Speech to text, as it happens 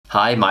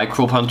Hi,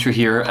 Microbehunter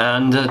here,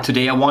 and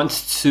today I want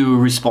to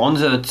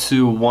respond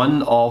to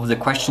one of the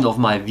questions of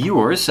my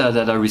viewers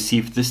that I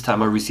received this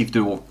time. I received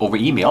it over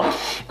email,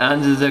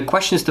 and the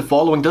question is the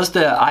following: does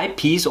the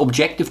eyepiece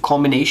objective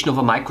combination of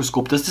a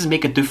microscope, does this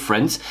make a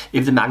difference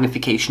if the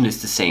magnification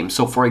is the same?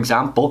 So, for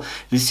example,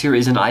 this here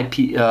is an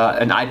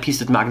eyepiece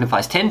that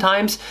magnifies 10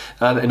 times,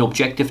 an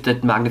objective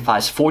that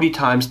magnifies 40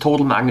 times.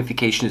 Total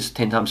magnification is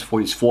 10 times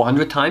 40 is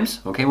 400 times.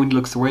 Okay, when you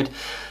look through it.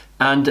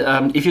 And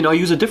if you now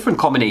use a different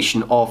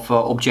combination of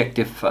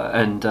objective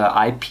and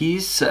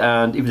eyepiece,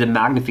 and if the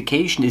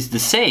magnification is the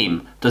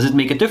same, does it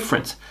make a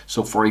difference?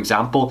 So, for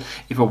example,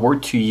 if I were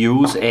to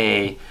use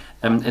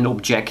an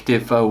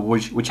objective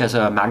which has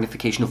a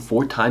magnification of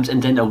 4 times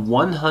and then a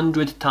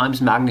 100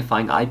 times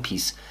magnifying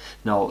eyepiece.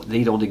 Now,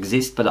 they don't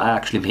exist, but I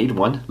actually made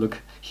one. Look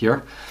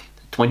here,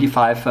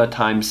 25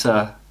 times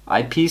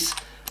eyepiece,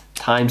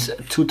 times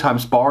 2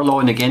 times Barlow,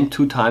 and again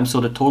 2 times, so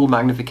the total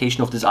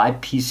magnification of this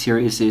eyepiece here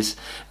is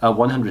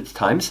 100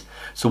 times.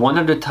 So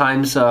 100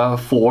 times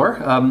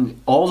 4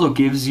 also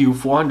gives you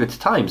 400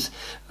 times.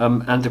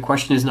 And the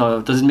question is now,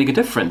 does it make a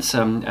difference?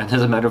 And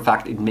as a matter of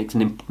fact, it makes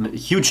a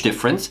huge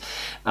difference.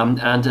 I'm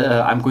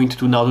going to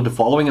do now the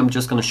following. I'm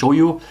just going to show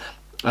you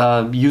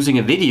using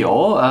a video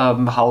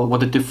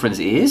what the difference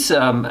is,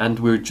 and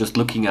we're just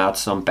looking at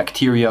some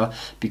bacteria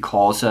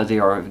because they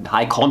are in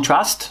high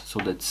contrast, so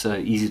that's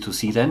easy to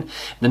see then.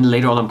 And then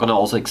later on I'm going to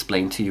also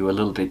explain to you a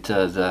little bit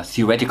the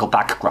theoretical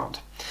background.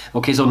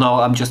 Okay, so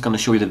now I'm just going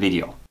to show you the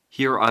video.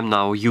 Here I'm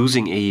now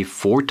using a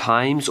 4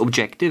 times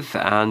objective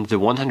and the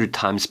 100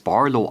 times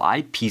Barlow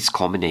eyepiece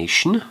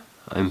combination.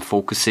 I'm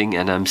focusing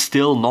and I'm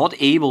still not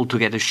able to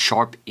get a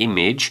sharp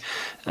image,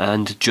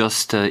 and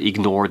just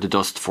ignore the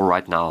dust for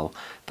right now.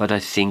 But I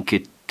think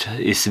it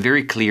is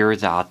very clear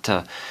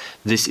that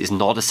this is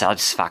not a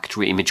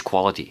satisfactory image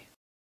quality.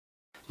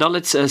 Now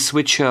let's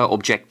switch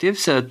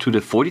objectives to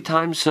the 40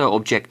 times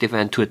objective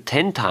and to a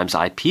 10 times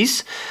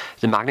eyepiece.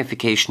 The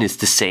magnification is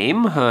the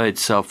same,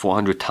 it's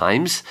 400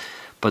 times,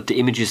 but the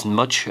image is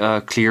much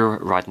clearer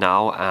right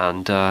now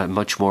and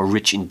much more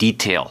rich in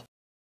detail.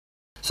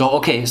 So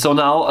okay, so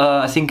now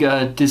I think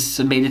this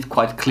made it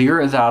quite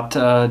clear that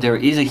there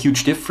is a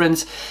huge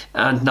difference,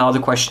 and now the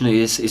question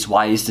is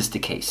why is this the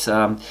case?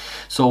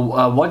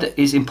 What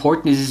is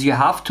important is you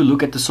have to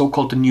look at the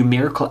so-called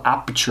numerical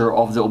aperture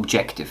of the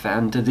objective,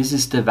 and this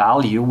is the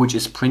value which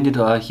is printed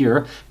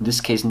here, in this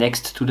case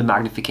next to the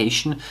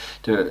magnification.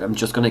 I'm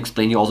just going to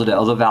explain you also the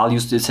other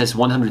values. It says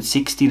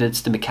 160,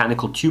 that's the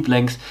mechanical tube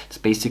length. It's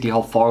basically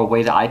how far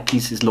away the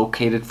eyepiece is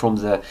located from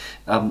the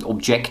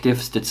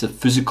objectives. That's a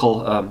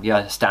physical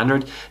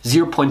standard.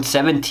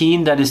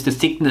 0.17, that is the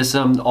thickness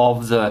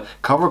of the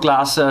cover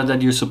glass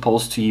that you're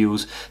supposed to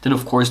use. Then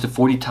of course the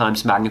 40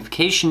 times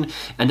magnification,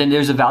 and then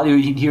there's a value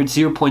here at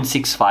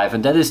 0.65,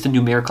 and that is the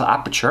numerical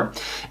aperture,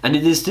 and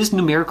it is this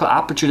numerical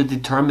aperture that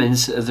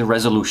determines the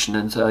resolution.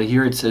 And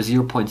here it's a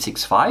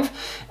 0.65,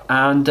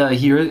 and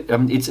here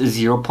it's a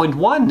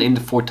 0.1 in the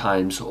 4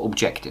 times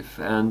objective.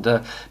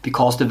 And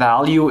because the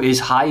value is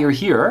higher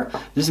here,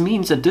 this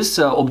means that this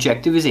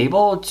objective is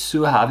able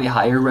to have a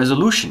higher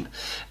resolution.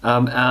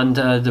 And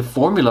the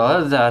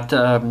formula that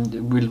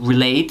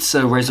relates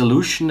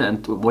resolution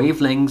and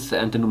wavelength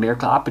and the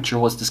numerical aperture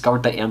was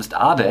discovered by Ernst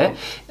Abbe,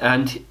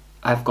 and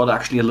I've got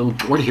actually a little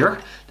board here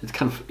that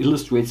kind of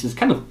illustrates. It's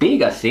kind of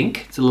big, I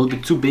think. It's a little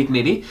bit too big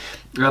maybe,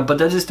 but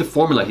that is the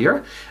formula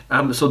here.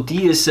 So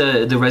D is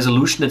the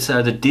resolution, it's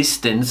the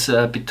distance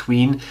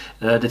between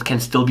that can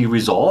still be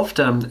resolved,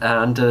 and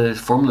the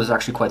formula is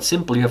actually quite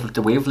simple. You have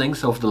the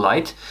wavelength of the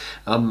light.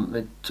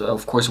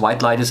 Of course,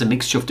 white light is a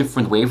mixture of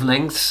different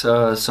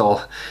wavelengths,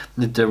 so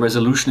the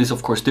resolution is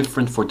of course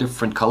different for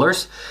different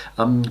colors.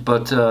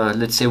 But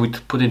let's say we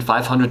put in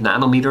 500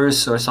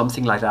 nanometers or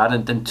something like that,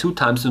 and then 2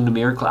 times the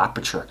numerical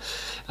aperture.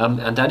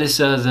 And that is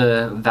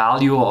the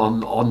value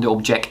on the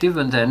objective,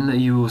 and then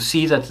you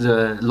see that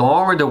the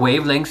longer the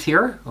wavelength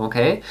here,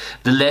 okay,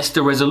 the less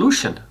the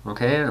resolution,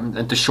 okay,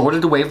 and the shorter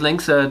the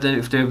wavelength, then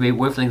if the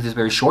wavelength is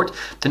very short,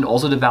 then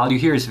also the value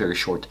here is very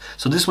short.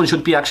 So this one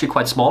should be actually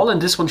quite small,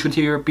 and this one should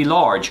here be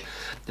large.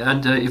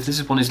 And if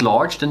this one is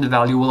large, then the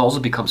value will also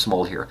become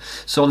small here.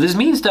 So this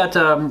means that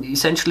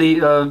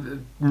essentially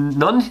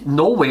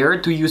nowhere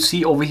do you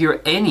see over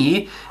here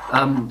any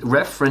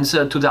reference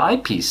to the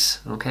eyepiece.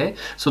 Okay,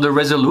 so the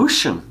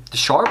resolution, the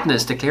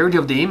sharpness, the clarity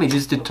of the image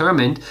is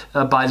determined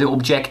by the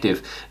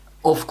objective.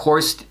 Of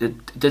course,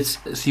 that's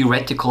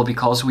theoretical,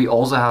 because we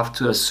also have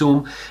to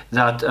assume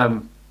that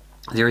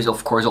there is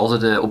of course also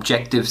the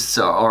objectives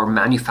are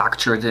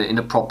manufactured in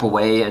a proper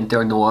way, and there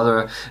are no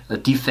other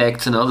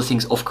defects and other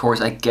things. Of course,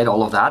 I get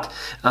all of that,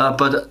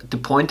 but the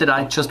point that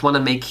I just want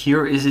to make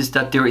here is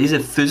that there is a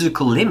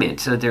physical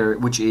limit there,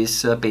 which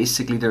is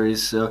basically there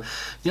is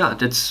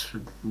that's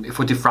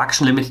for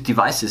diffraction limited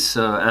devices,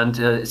 and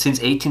since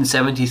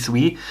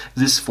 1873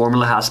 this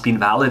formula has been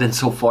valid, and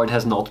so far it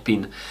has not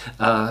been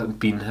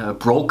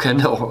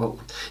broken, or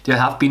there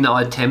have been now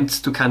attempts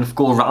to kind of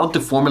go around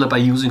the formula by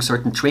using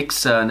certain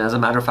tricks, and As a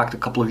matter of fact, a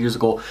couple of years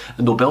ago,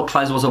 a Nobel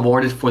Prize was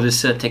awarded for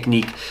this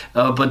technique.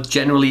 But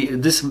generally,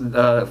 this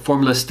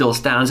formula still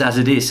stands as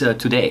it is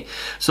today.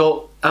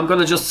 So I'm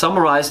going to just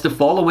summarize the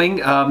following.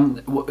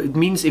 It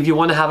means if you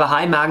want to have a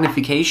high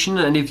magnification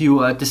and if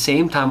you at the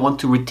same time want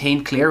to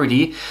retain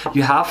clarity,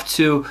 you have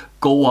to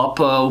go up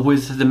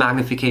with the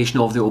magnification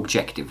of the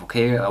objective,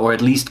 okay, or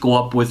at least go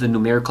up with the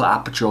numerical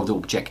aperture of the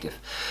objective,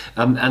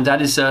 and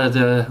that is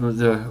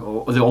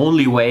the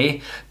only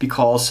way,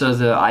 because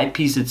the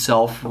eyepiece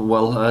itself,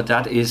 well,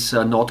 that is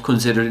not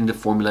considered in the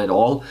formula at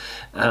all.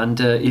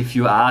 And if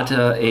you add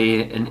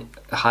a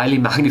highly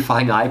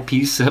magnifying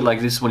eyepiece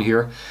like this one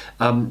here,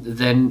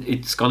 then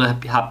it's gonna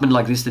happen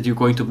like this, that you're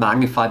going to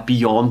magnify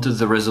beyond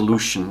the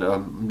resolution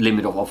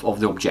limit of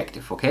the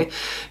objective, okay?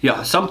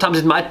 Yeah, sometimes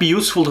it might be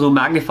useful to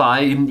magnify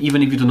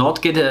even if you do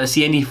not get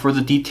see any further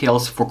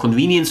details for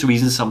convenience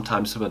reasons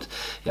sometimes, but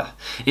yeah.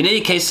 In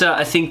any case,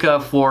 I think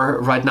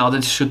for right now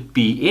that should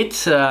be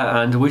it,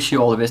 and wish you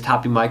all the best.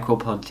 Happy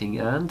microbe hunting,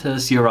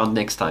 and see you around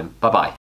next time. Bye bye.